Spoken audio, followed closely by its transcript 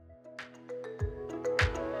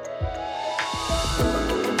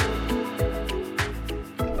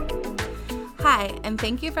Hi, and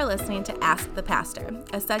thank you for listening to Ask the Pastor,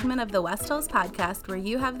 a segment of the West Hills podcast where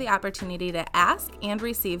you have the opportunity to ask and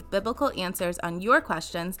receive biblical answers on your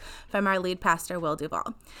questions from our lead pastor, Will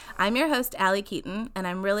Duvall. I'm your host, Allie Keaton, and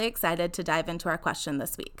I'm really excited to dive into our question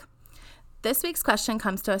this week. This week's question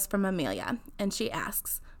comes to us from Amelia, and she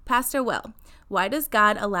asks, Pastor Will, why does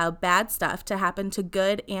God allow bad stuff to happen to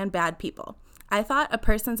good and bad people? I thought a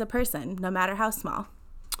person's a person, no matter how small.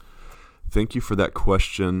 Thank you for that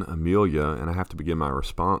question, Amelia, and I have to begin my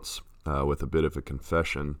response with a bit of a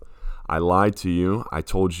confession. I lied to you. I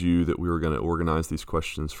told you that we were going to organize these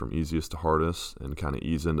questions from easiest to hardest and kind of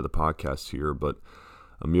ease into the podcast here, but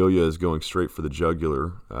Amelia is going straight for the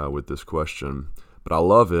jugular with this question. But I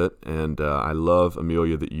love it, and I love,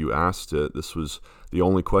 Amelia, that you asked it. This was the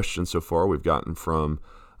only question so far we've gotten from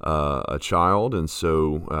a child, and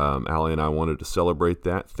so Allie and I wanted to celebrate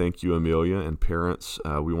that. Thank you, Amelia, and parents.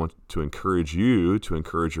 We want to encourage you to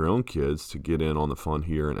encourage your own kids to get in on the fun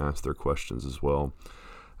here and ask their questions as well.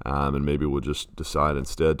 And maybe we'll just decide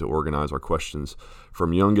instead to organize our questions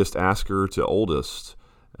from youngest asker to oldest.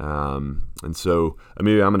 And so,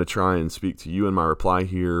 Amelia, I'm going to try and speak to you in my reply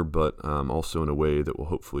here, but also in a way that will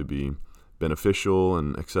hopefully be beneficial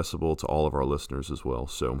and accessible to all of our listeners as well.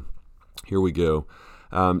 So here we go.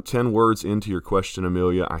 10 words into your question,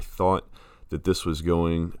 Amelia. I thought that this was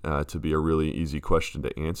going to be a really easy question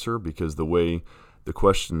to answer because the way the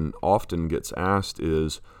question often gets asked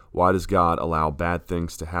is, why does God allow bad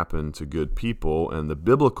things to happen to good people? And the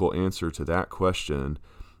biblical answer to that question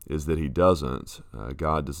is that he doesn't.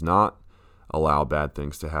 God does not allow bad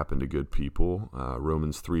things to happen to good people.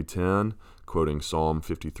 Romans 3:10, quoting Psalm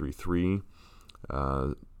 53:3.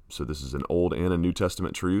 So this is an Old and a New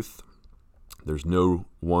Testament truth. There's no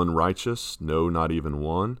one righteous, no, not even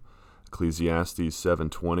one. Ecclesiastes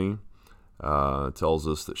 7:20 tells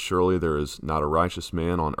us that surely there is not a righteous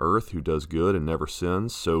man on earth who does good and never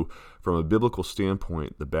sins. So from a biblical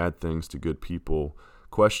standpoint, the bad things to good people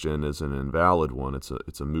question is an invalid one.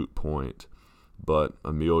 It's a moot point. But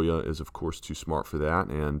Amelia is, of course, too smart for that,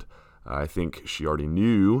 and I think she already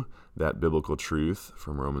knew that biblical truth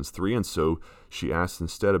from Romans 3, and so she asked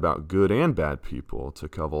instead about good and bad people to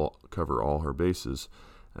cover all her bases.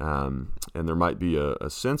 And there might be a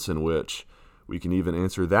sense in which we can even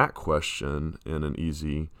answer that question in an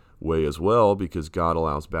easy way as well, because God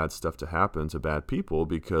allows bad stuff to happen to bad people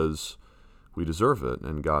because we deserve it,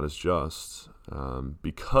 and God is just.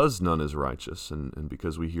 Because none is righteous, and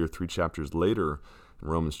because we hear 3 chapters later in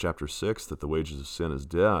Romans chapter 6 that the wages of sin is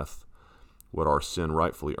death, what our sin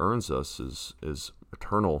rightfully earns us is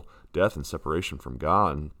eternal death and separation from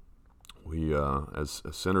God. We, as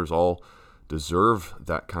sinners, all deserve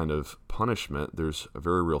that kind of punishment. There's a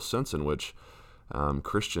very real sense in which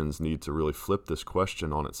Christians need to really flip this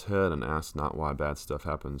question on its head and ask not why bad stuff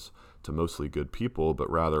happens to mostly good people,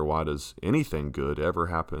 but rather why does anything good ever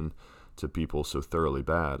happen to people so thoroughly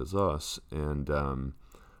bad as us? And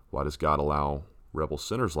why does God allow rebel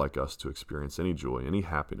sinners like us to experience any joy, any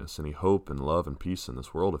happiness, any hope and love and peace in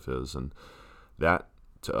this world of his? And that,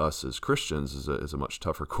 to us as Christians, is a much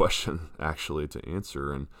tougher question, actually, to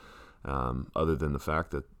answer. And other than the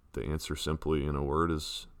fact that the answer simply, in a word,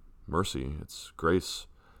 is mercy. It's grace.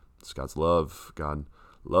 It's God's love. God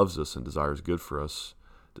loves us and desires good for us,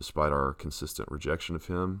 despite our consistent rejection of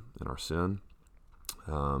him and our sin.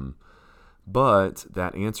 But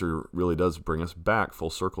that answer really does bring us back full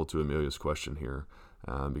circle to Amelia's question here,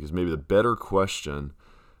 because maybe the better question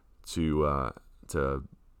to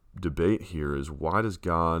debate here is, why does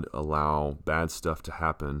God allow bad stuff to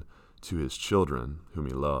happen to his children whom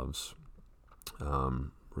he loves,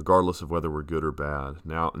 regardless of whether we're good or bad?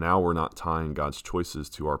 Now we're not tying God's choices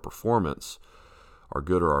to our performance, our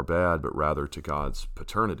good or our bad, but rather to God's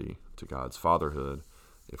paternity, to God's fatherhood.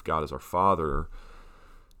 If God is our father,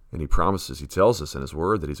 and he tells us in his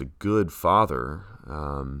word that he's a good father.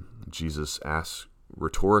 Jesus asks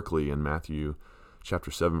rhetorically in Matthew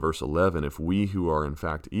chapter 7, verse 11, if we who are in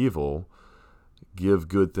fact evil give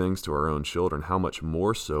good things to our own children, how much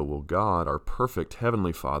more so will God, our perfect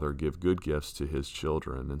heavenly Father, give good gifts to his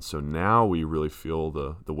children? And so now we really feel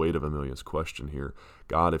the weight of Amelia's question here.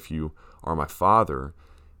 God, if you are my father,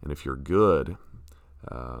 and if you're good,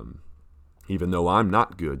 even though I'm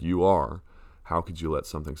not good, you are, how could you let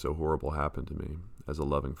something so horrible happen to me as a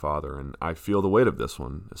loving father? And I feel the weight of this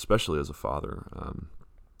one, especially as a father.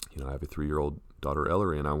 I have a 3-year-old daughter,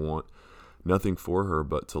 Ellery, and I want nothing for her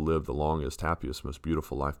but to live the longest, happiest, most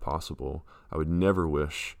beautiful life possible. I would never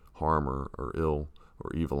wish harm or ill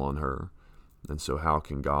or evil on her. And so how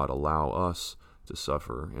can God allow us to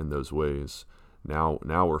suffer in those ways? Now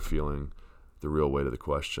we're feeling the real weight of the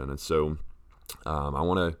question. And so I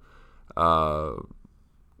want to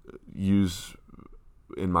use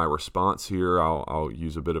in my response here, I'll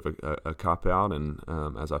use a bit of a cop out, and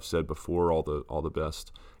as I've said before, all the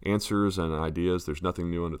best answers and ideas. There's nothing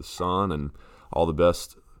new under the sun, and all the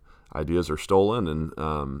best ideas are stolen.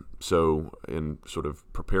 And so, in sort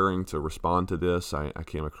of preparing to respond to this, I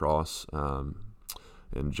came across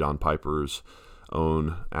in John Piper's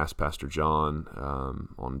own Ask Pastor John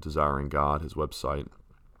on Desiring God, his website.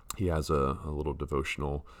 He has a little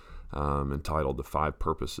devotional entitled "The 5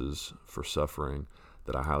 Purposes for Suffering"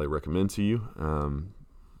 that I highly recommend to you,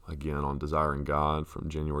 again, on Desiring God from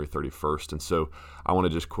January 31st. And so I want to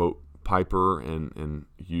just quote Piper and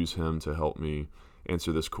use him to help me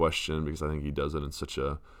answer this question, because I think he does it in such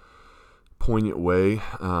a poignant way.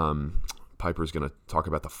 Piper's going to talk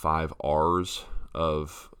about the 5 R's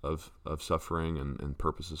of suffering and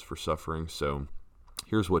purposes for suffering. So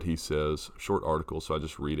here's what he says, short article, so I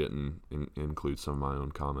just read it and include some of my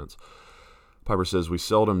own comments. Piper says, "We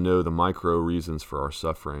seldom know the micro reasons for our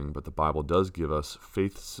suffering, but the Bible does give us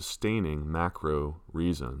faith-sustaining macro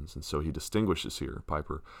reasons." And so he distinguishes here,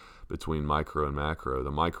 Piper, between micro and macro.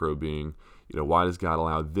 The micro being, why does God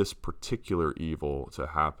allow this particular evil to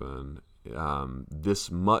happen,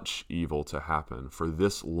 this much evil to happen for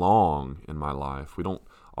this long in my life? We don't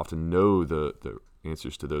often know the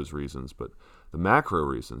answers to those reasons, but the macro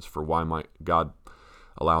reasons for why God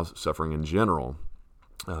allows suffering in general,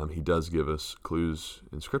 he does give us clues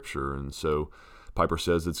in Scripture. And so Piper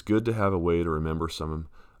says it's good to have a way to remember some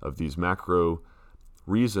of these macro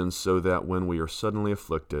reasons so that when we are suddenly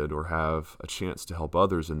afflicted or have a chance to help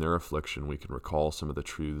others in their affliction, we can recall some of the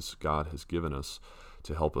truths God has given us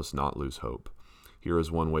to help us not lose hope. Here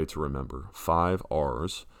is one way to remember. 5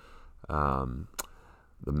 R's.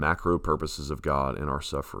 The macro purposes of God in our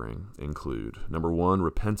suffering include, number 1,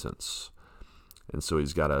 repentance. And so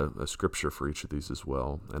he's got a scripture for each of these as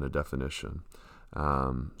well, and a definition.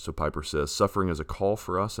 So Piper says, suffering is a call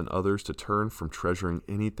for us and others to turn from treasuring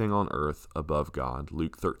anything on earth above God.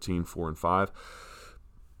 Luke 13:4-5.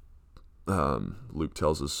 Luke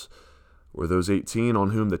tells us, "Were those 18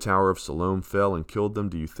 on whom the Tower of Siloam fell and killed them,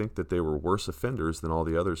 do you think that they were worse offenders than all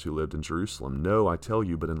the others who lived in Jerusalem? No, I tell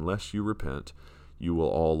you, but unless you repent, you will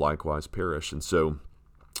all likewise perish." And so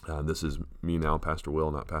this is me now, Pastor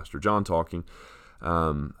Will, not Pastor John, talking.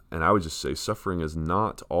 And I would just say suffering is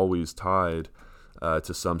not always tied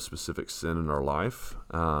to some specific sin in our life.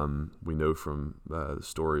 We know from the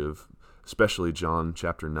story of, especially John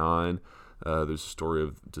chapter 9, there's a story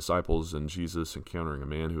of disciples and Jesus encountering a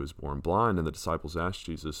man who was born blind, and the disciples asked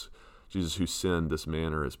Jesus, who sinned, this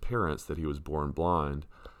man or his parents, that he was born blind?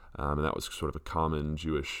 And that was sort of a common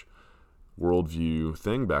Jewish worldview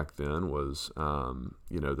thing back then, was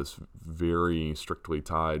this very strictly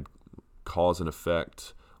tied cause and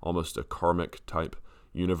effect, almost a karmic type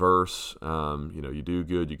universe. You do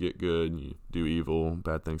good, you get good, you do evil,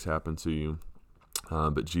 bad things happen to you.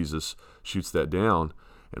 But Jesus shoots that down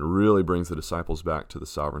and really brings the disciples back to the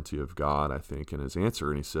sovereignty of God, I think, in his answer.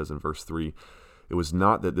 And he says in verse 3, "It was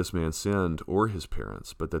not that this man sinned or his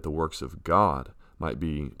parents, but that the works of God might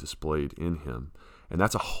be displayed in him." And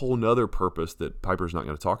that's a whole nother purpose that Piper's not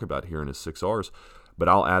going to talk about here in his 6 R's, but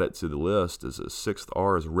I'll add it to the list as a 6th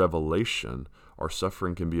R is revelation. Our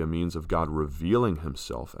suffering can be a means of God revealing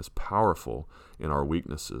himself as powerful in our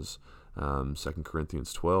weaknesses. 2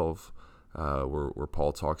 Corinthians 12, where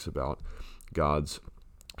Paul talks about God's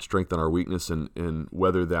strength in our weakness, and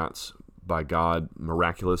whether that's by God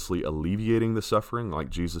miraculously alleviating the suffering like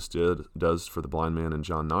Jesus does for the blind man in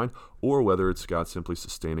John 9, or whether it's God simply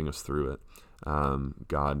sustaining us through it.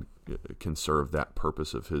 God can serve that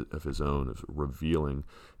purpose of his own, of revealing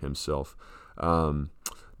himself.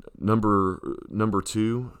 Number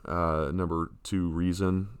two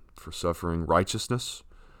reason for suffering, righteousness.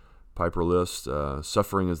 Piper lists,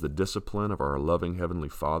 suffering is the discipline of our loving Heavenly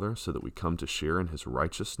Father so that we come to share in his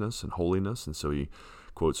righteousness and holiness. And so he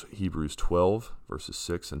quotes Hebrews 12, verses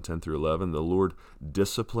 6 and 10-11. "The Lord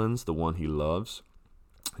disciplines the one he loves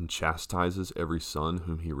and chastises every son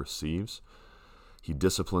whom he receives. He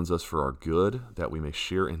disciplines us for our good, that we may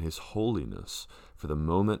share in his holiness. For the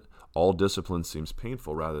moment, all discipline seems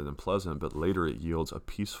painful rather than pleasant, but later it yields a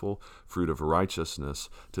peaceful fruit of righteousness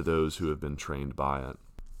to those who have been trained by it."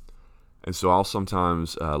 And so I'll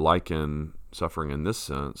sometimes liken suffering in this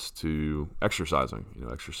sense to exercising.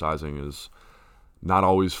 Exercising is not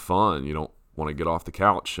always fun. You don't want to get off the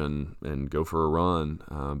couch and go for a run,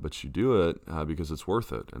 but you do it because it's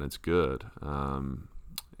worth it and it's good.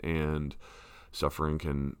 And suffering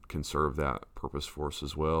can serve that purpose for us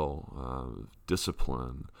as well.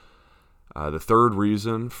 Discipline. The third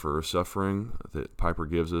reason for suffering that Piper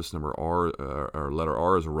gives us, letter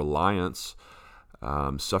R, is reliance.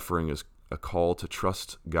 Suffering is a call to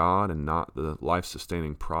trust God and not the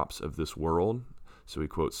life-sustaining props of this world. So he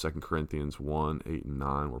quotes 2 Corinthians 1, 8, and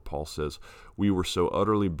 9, where Paul says, "We were so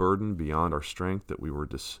utterly burdened beyond our strength that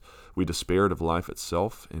we despaired of life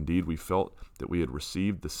itself. Indeed, we felt that we had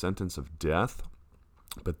received the sentence of death,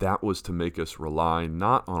 but that was to make us rely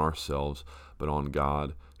not on ourselves, but on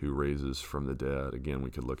God who raises from the dead." Again,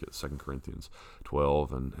 we could look at 2 Corinthians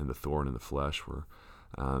 12 and the thorn in the flesh, where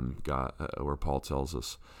Paul tells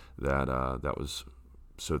us that that was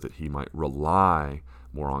so that he might rely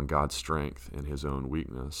more on God's strength and his own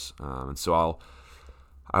weakness. And so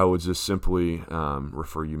I would just simply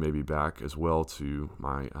refer you maybe back as well to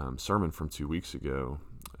my sermon from 2 weeks ago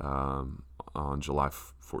on July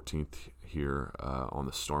 14th here on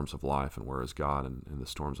the storms of life and where is God in the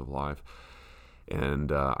storms of life.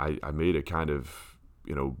 And I made a kind of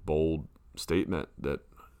bold statement that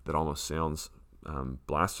almost sounds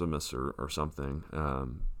blasphemous or something.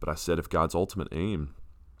 But I said if God's ultimate aim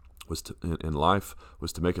in life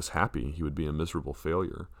was to make us happy, he would be a miserable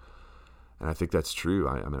failure. And I think that's true.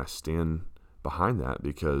 I stand behind that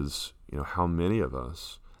because, how many of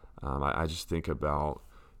us, I just think about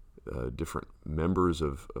different members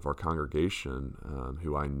of our congregation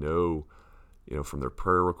who I know, from their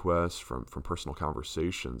prayer requests, from personal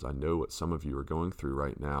conversations. I know what some of you are going through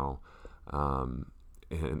right now.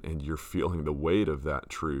 And you're feeling the weight of that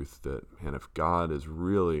truth that, man, if God is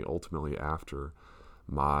really ultimately after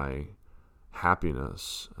my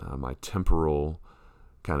happiness, my temporal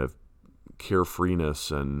kind of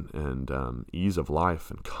carefreeness and ease of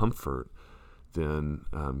life and comfort, then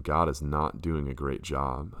God is not doing a great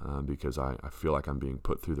job because I feel like I'm being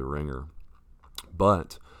put through the ringer.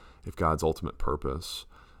 But if God's ultimate purpose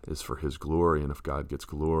is for his glory, and if God gets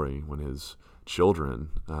glory when his children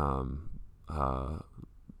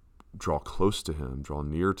draw close to him, draw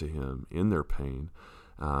near to him in their pain,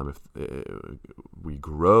 if we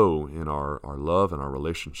grow in our love and our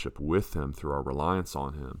relationship with him through our reliance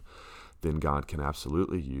on him, then God can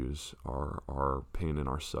absolutely use our pain and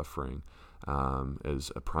our suffering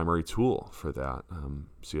as a primary tool for that.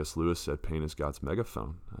 C.S. Lewis said, "Pain is God's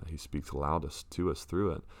megaphone. He speaks loudest to us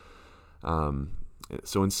through it."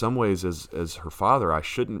 So in some ways, as her father, I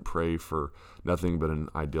shouldn't pray for nothing but an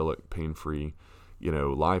idyllic, pain-free,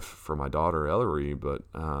 life for my daughter Ellery. But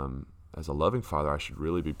as a loving father, I should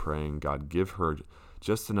really be praying, God, give her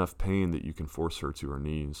just enough pain that you can force her to her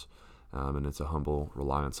knees, and it's a humble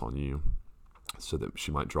reliance on you, so that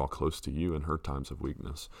she might draw close to you in her times of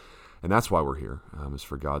weakness. And that's why we're here, is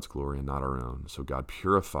for God's glory and not our own. So God,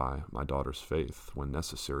 purify my daughter's faith when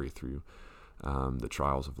necessary through the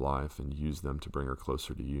trials of life, and use them to bring her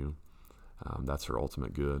closer to you. That's her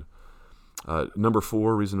ultimate good. Reason number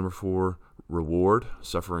four, reward.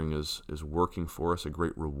 Suffering is working for us a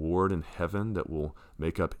great reward in heaven that will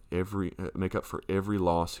make up for every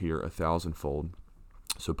loss here 1,000-fold.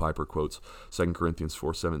 So Piper quotes 2 Corinthians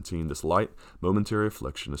 4:17, "This light momentary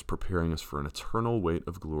affliction is preparing us for an eternal weight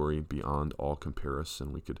of glory beyond all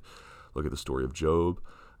comparison." We could look at the story of Job,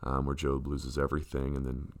 where Job loses everything and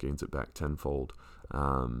then gains it back tenfold.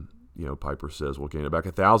 Piper says we'll gain it back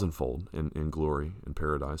 1,000-fold in glory, in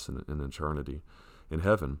paradise, and in eternity, in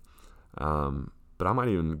heaven. But I might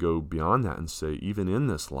even go beyond that and say, even in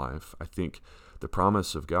this life, I think the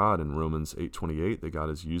promise of God in Romans 8:28 that God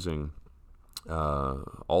is using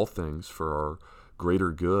all things for our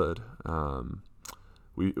greater good.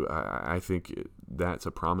 I think that's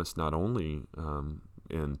a promise not only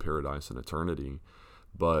in paradise and eternity,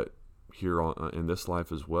 but here in this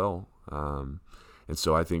life as well. And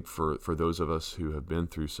so I think for those of us who have been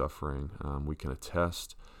through suffering, we can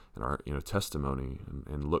attest in our testimony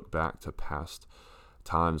and look back to past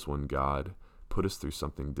times when God put us through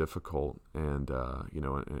something difficult. And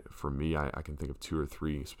for me, I can think of 2 or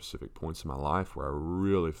 3 specific points in my life where I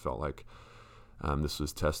really felt like this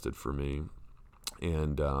was tested for me.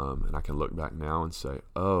 And I can look back now and say,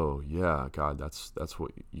 oh yeah, God, that's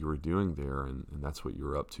what you were doing there, and that's what you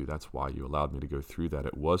were up to. That's why you allowed me to go through that.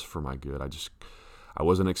 It was for my good. I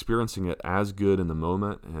wasn't experiencing it as good in the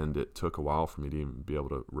moment, and it took a while for me to even be able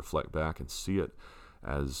to reflect back and see it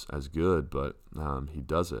as good. But he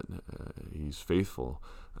does it. He's faithful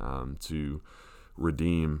to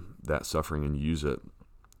redeem that suffering and use it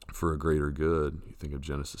for a greater good. You think of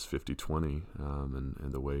Genesis 50:20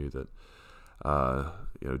 and the way that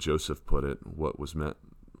Joseph put it, what was meant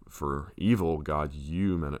for evil, God,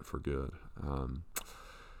 you meant it for good.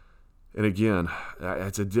 And again,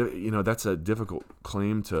 that's a difficult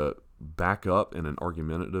claim to back up in an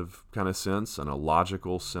argumentative kind of sense and a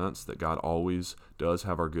logical sense that God always does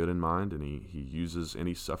have our good in mind, and he uses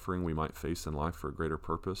any suffering we might face in life for a greater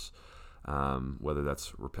purpose, whether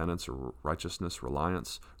that's repentance or righteousness,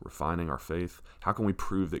 reliance, refining our faith. How can we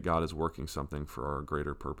prove that God is working something for our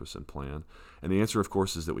greater purpose and plan? And the answer, of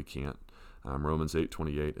course, is that we can't. Romans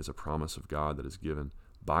 8:28 is a promise of God that is given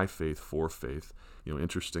by faith for faith.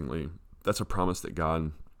 Interestingly, that's a promise that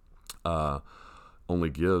God only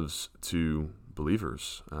gives to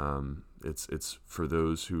believers. It's for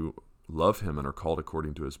those who love Him and are called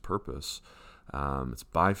according to His purpose. It's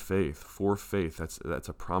by faith, for faith. That's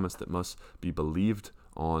a promise that must be believed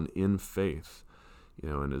on in faith.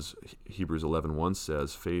 And as Hebrews 11:1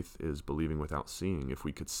 says, faith is believing without seeing. If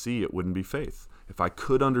we could see, it wouldn't be faith. If I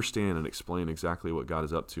could understand and explain exactly what God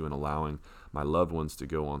is up to in allowing my loved ones to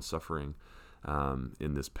go on suffering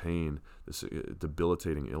in this pain, this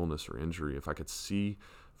debilitating illness or injury, if I could see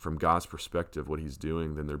from God's perspective what He's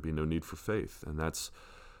doing, then there'd be no need for faith. And that's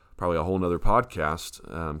probably a whole nother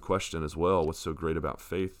podcast question as well. What's so great about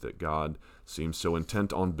faith that God seems so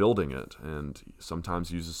intent on building it and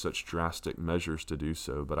sometimes uses such drastic measures to do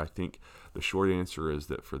so? But I think the short answer is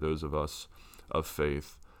that for those of us of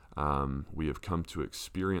faith, we have come to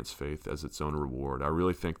experience faith as its own reward. I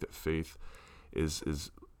really think that faith is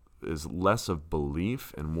less of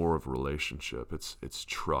belief and more of relationship. It's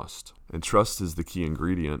trust. And trust is the key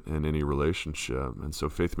ingredient in any relationship. And so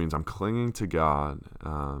faith means I'm clinging to God.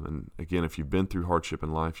 And again, if you've been through hardship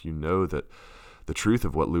in life, you know that the truth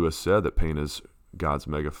of what Lewis said, that pain is God's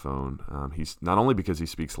megaphone. He's not only because He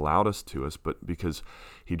speaks loudest to us, but because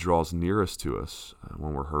He draws nearest to us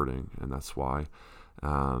when we're hurting. And that's why,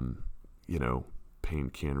 pain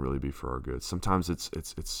can really be for our good. Sometimes it's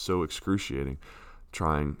so excruciating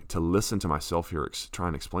trying to listen to myself here, try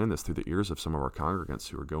and explain this through the ears of some of our congregants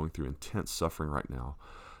who are going through intense suffering right now,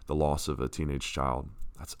 the loss of a teenage child.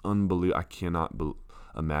 That's unbelievable. I cannot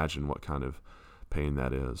imagine what kind of pain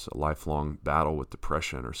that is, a lifelong battle with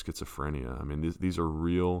depression or schizophrenia. I mean, these are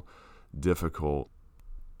real, difficult,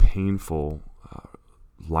 painful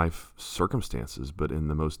life circumstances, but in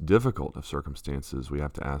the most difficult of circumstances, we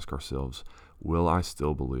have to ask ourselves, will I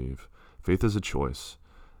still believe? Faith is a choice.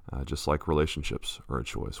 Just like relationships are a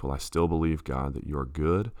choice. Will I still believe, God, that You are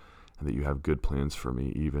good and that You have good plans for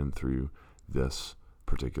me even through this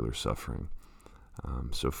particular suffering?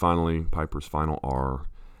 So finally, Piper's final R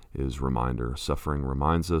is reminder. Suffering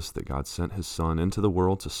reminds us that God sent His Son into the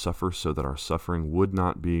world to suffer so that our suffering would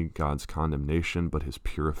not be God's condemnation, but His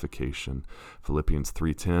purification. Philippians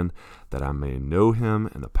 3:10, that I may know Him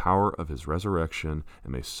and the power of His resurrection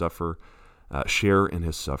and may share in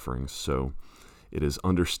His sufferings. So it is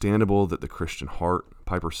understandable that the Christian heart,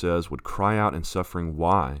 Piper says, would cry out in suffering.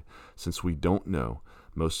 Why? Since we don't know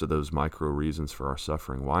most of those micro reasons for our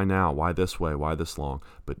suffering. Why now? Why this way? Why this long?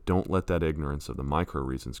 But don't let that ignorance of the micro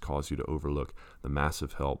reasons cause you to overlook the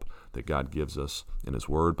massive help that God gives us in His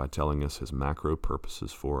Word by telling us His macro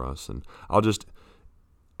purposes for us. And I'll just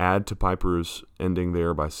add to Piper's ending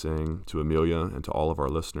there by saying to Amelia and to all of our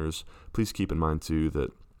listeners, please keep in mind too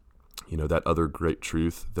that, that other great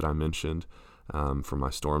truth that I mentioned from my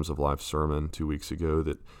Storms of Life sermon 2 weeks ago,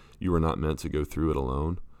 that you are not meant to go through it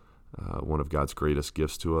alone. One of God's greatest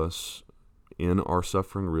gifts to us in our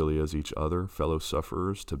suffering really is each other, fellow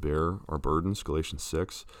sufferers, to bear our burdens, Galatians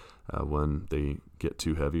 6, when they get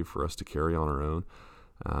too heavy for us to carry on our own.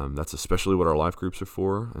 That's especially what our life groups are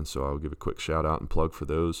for, and so I'll give a quick shout out and plug for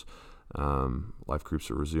those. Life groups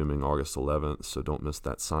are resuming August 11th, so don't miss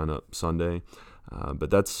that sign up Sunday. But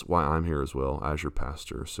that's why I'm here as well as your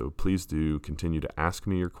pastor. So please do continue to ask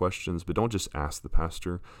me your questions, but don't just ask the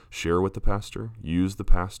pastor. Share with the pastor. Use the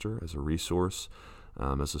pastor as a resource,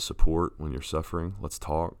 as a support when you're suffering. Let's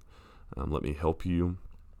talk. Let me help you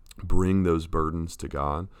bring those burdens to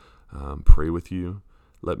God. Pray with you.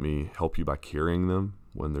 Let me help you by carrying them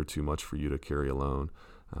when they're too much for you to carry alone.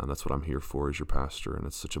 That's what I'm here for as your pastor, and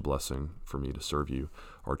it's such a blessing for me to serve you,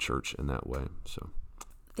 our church, in that way. So.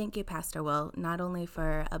 Thank you, Pastor Will, not only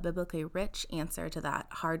for a biblically rich answer to that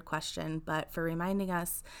hard question, but for reminding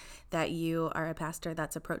us that you are a pastor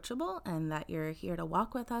that's approachable and that you're here to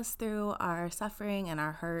walk with us through our suffering and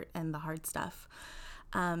our hurt and the hard stuff.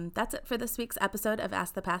 That's it for this week's episode of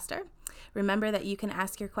Ask the Pastor. Remember that you can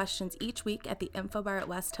ask your questions each week at the info bar at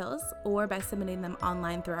West Hills or by submitting them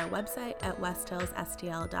online through our website at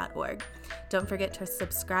westhillsstl.org. Don't forget to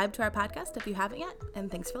subscribe to our podcast if you haven't yet, and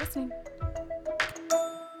thanks for listening.